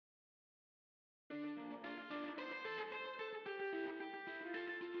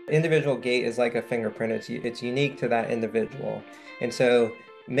individual gait is like a fingerprint. It's unique to that individual. And so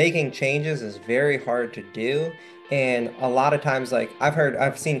making changes is very hard to do. And a lot of times, like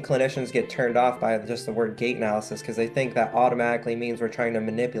I've seen clinicians get turned off by just the word gait analysis because they think that automatically means we're trying to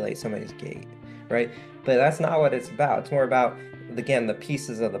manipulate somebody's gait, right? But that's not what it's about. It's more about, again, the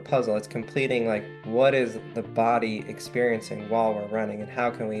pieces of the puzzle. It's completing like what is the body experiencing while we're running and how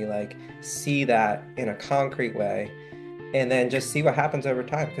can we like see that in a concrete way and then just see what happens over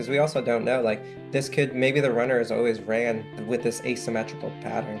time because we also don't know like this could maybe the runner has always ran with this asymmetrical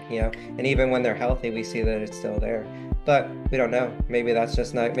pattern, and even when they're healthy we see that it's still there, but we don't know. Maybe that's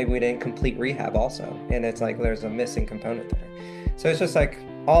just not, maybe we didn't complete rehab also and it's like there's a missing component there. So it's just like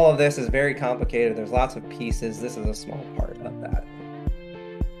all of this is very complicated. There's lots of pieces. This is a small part of that.